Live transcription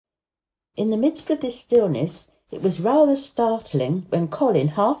In the midst of this stillness, it was rather startling when Colin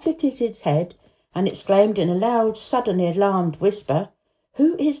half lifted his head and exclaimed in a loud, suddenly alarmed whisper,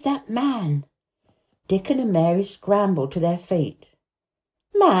 "Who is that man?" Dickon and Mary scrambled to their feet.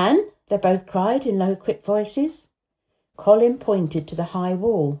 "Man!" they both cried in low, quick voices. Colin pointed to the high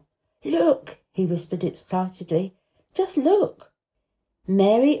wall. "Look!" he whispered excitedly. "Just look!"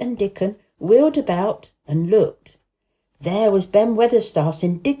 Mary and Dickon wheeled about and looked. There was Ben Weatherstaff's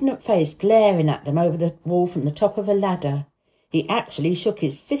indignant face glaring at them over the wall from the top of a ladder. He actually shook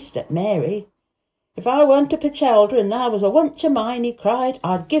his fist at Mary. "If I weren't a Pachelder and thou was a wench o' mine," he cried,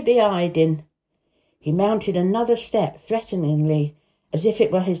 "I'd give thee hiding." He mounted another step threateningly, as if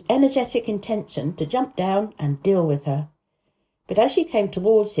it were his energetic intention to jump down and deal with her. But as she came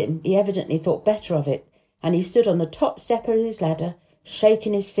towards him, he evidently thought better of it, and he stood on the top step of his ladder,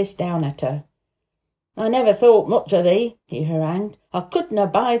 shaking his fist down at her. "I never thought much o' thee," he harangued. "I couldn't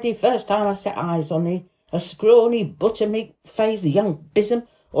abide thee first time I set eyes on thee. A scrawny, butter-meat-faced young bizzum,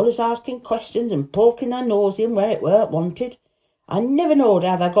 allus asking questions and poking thy nose in where it weren't wanted. I never knowed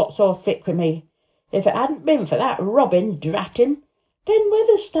how thou got so thick with me. If it hadn't been for that Robin, drat him—" "Ben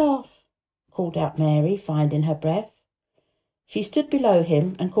Weatherstaff!" called out Mary, finding her breath. She stood below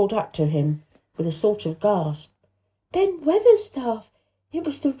him and called up to him with a sort of gasp. "Ben Weatherstaff! It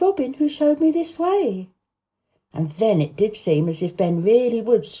was the Robin who showed me this way." And then it did seem as if Ben really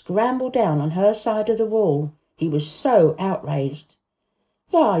would scramble down on her side of the wall. He was so outraged.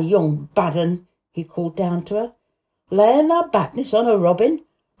 "Thou young bad un," he called down to her, "laying thy backness on a Robin,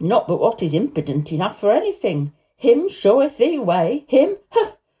 not but what is impudent enough for anything. Him showeth thee way, him,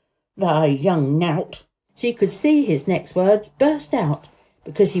 ha! Thy young knout." She could see his next words burst out,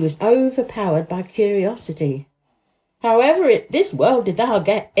 because he was overpowered by curiosity. "However this world did thou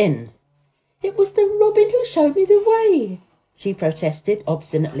get in?" "It was the Robin who showed me the way," she protested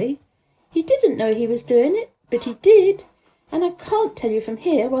obstinately. "He didn't know he was doing it, but he did, and I can't tell you from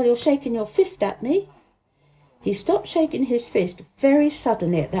here while you're shaking your fist at me." He stopped shaking his fist very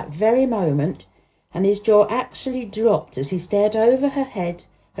suddenly at that very moment, and his jaw actually dropped as he stared over her head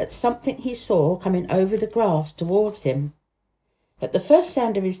at something he saw coming over the grass towards him. At the first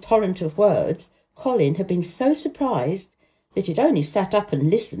sound of his torrent of words, Colin had been so surprised that he'd only sat up and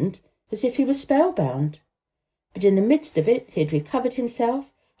listened as if he was spellbound. But in the midst of it he had recovered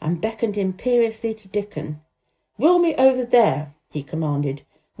himself and beckoned imperiously to Dickon. "Wheel me over there," he commanded.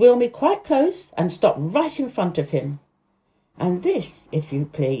 "Wheel me quite close and stop right in front of him." And this, if you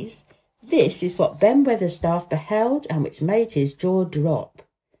please, this is what Ben Weatherstaff beheld and which made his jaw drop.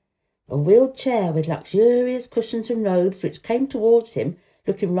 A wheeled chair with luxurious cushions and robes which came towards him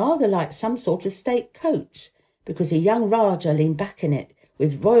looking rather like some sort of state coach, because a young Rajah leaned back in it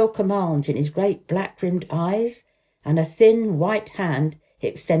with royal command in his great black-rimmed eyes, and a thin white hand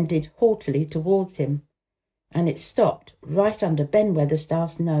extended haughtily towards him, and it stopped right under Ben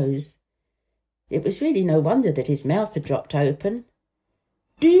Weatherstaff's nose. It was really no wonder that his mouth had dropped open.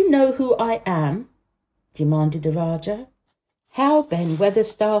 "Do you know who I am?" demanded the Rajah. How Ben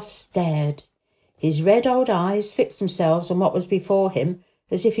Weatherstaff stared! His red old eyes fixed themselves on what was before him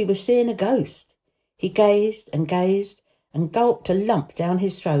as if he was seeing a ghost. He gazed and gulped a lump down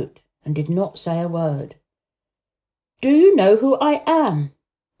his throat and did not say a word. "Do you know who I am?"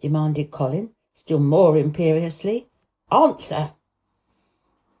 demanded Colin, still more imperiously. "Answer!"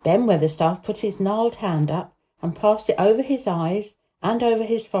 Ben Weatherstaff put his gnarled hand up and passed it over his eyes and over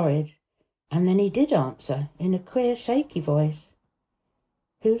his forehead, and then he did answer in a queer shaky voice.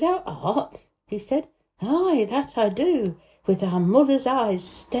 "Who thou art?" he said. "Aye, that I do, with thy mother's eyes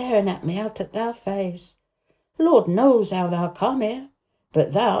staring at me out at thy face. Lord knows how thou come here,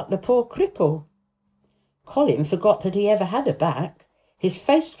 but thou'rt the poor cripple." Colin forgot that he ever had a back. His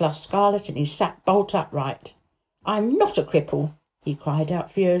face flushed scarlet and he sat bolt upright. "I'm not a cripple," he cried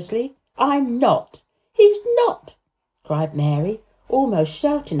out furiously. "I'm not." "He's not," cried Mary, almost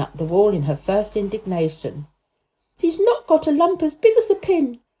shouting up the wall in her first indignation. "He's not got a lump as big as a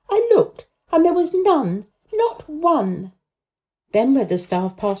pin. I looked, and there was none, not one." Ben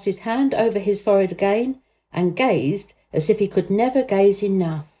Weatherstaff passed his hand over his forehead again and gazed as if he could never gaze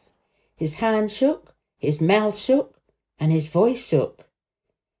enough. His hand shook, his mouth shook, and his voice shook.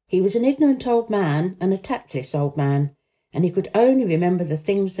 He was an ignorant old man and a tactless old man, and he could only remember the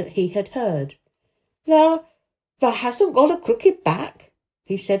things that he had heard. Thou hasn't got a crooked back?"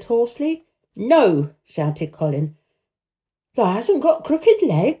 he said hoarsely. "No," shouted Colin. "Thou hasn't got crooked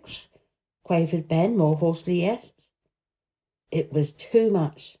legs?" quavered Ben more hoarsely yet. It was too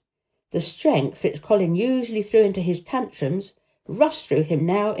much. The strength which Colin usually threw into his tantrums rushed through him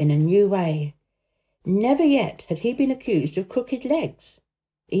now in a new way. Never yet had he been accused of crooked legs.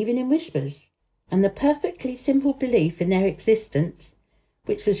 even in whispers, and the perfectly simple belief in their existence,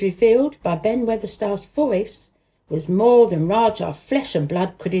 which was revealed by Ben Weatherstaff's voice, was more than Rajah flesh and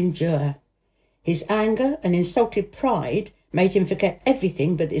blood could endure. His anger and insulted pride made him forget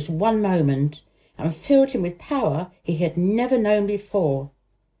everything but this one moment, and filled him with power he had never known before,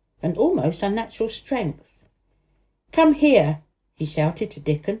 and almost unnatural strength. "Come here," he shouted to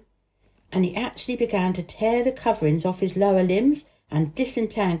Dickon, and he actually began to tear the coverings off his lower limbs and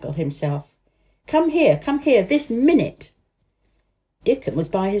disentangle himself. Come here, this minute." Dickon was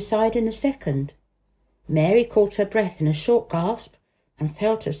by his side in a second. Mary caught her breath in a short gasp and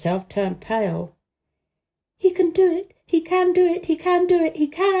felt herself turn pale. "He can do it, he can do it, he can do it, he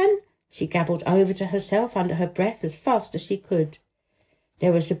can," she gabbled over to herself under her breath as fast as she could.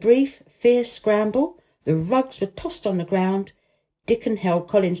 There was a brief, fierce scramble. The rugs were tossed on the ground. Dickon held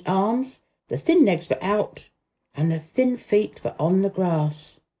Colin's arms. The thin legs were out, and the thin feet were on the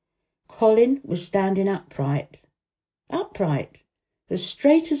grass. Colin was standing upright, as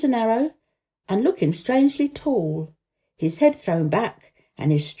straight as an arrow, and looking strangely tall, his head thrown back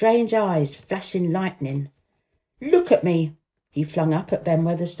and his strange eyes flashing lightning. "Look at me," he flung up at Ben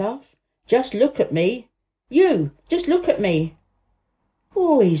Weatherstaff. "Just look at me. You, just look at me."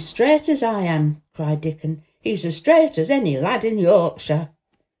 "Oh, he's straight as I am," cried Dickon. "He's as straight as any lad in Yorkshire."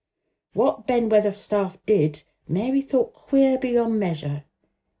 What Ben Weatherstaff did, Mary thought queer beyond measure.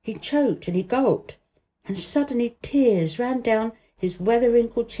 He choked and he gulped, and suddenly tears ran down his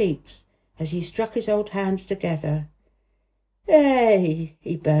weather-wrinkled cheeks as he struck his old hands together. "Hey,"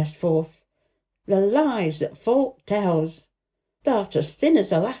 he burst forth, "the lies that folk tells. Thou'rt as thin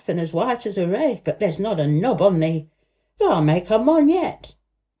as a lath and as white as a wraith, but there's not a knob on thee. Thou'll make a mon yet.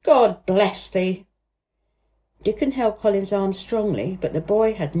 God bless thee." Dickon held Colin's arm strongly, but the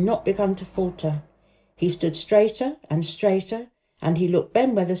boy had not begun to falter. He stood straighter and straighter, and he looked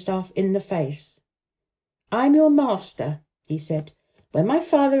Ben Weatherstaff in the face. "I'm your master," he said, "when my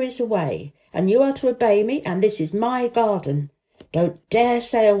father is away, and you are to obey me, and this is my garden. Don't dare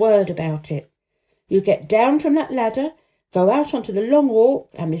say a word about it. You get down from that ladder, go out onto the long walk,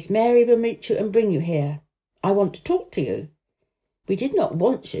 and Miss Mary will meet you and bring you here. I want to talk to you. We did not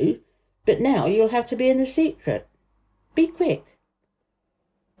want you, but now you'll have to be in the secret. Be quick."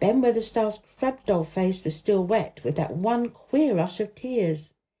 Ben Weatherstaff's crabbed old face was still wet with that one queer rush of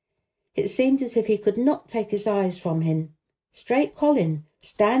tears. It seemed as if he could not take his eyes from him. Straight Colin,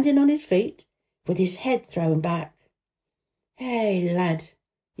 standing on his feet, with his head thrown back. "Hey, lad,"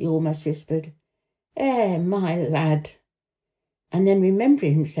 he almost whispered. "Eh, my lad." And then,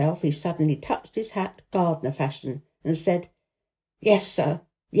 remembering himself, he suddenly touched his hat, gardener fashion, and said, "Yes, sir,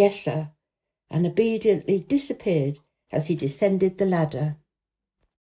 yes, sir," and obediently disappeared as he descended the ladder.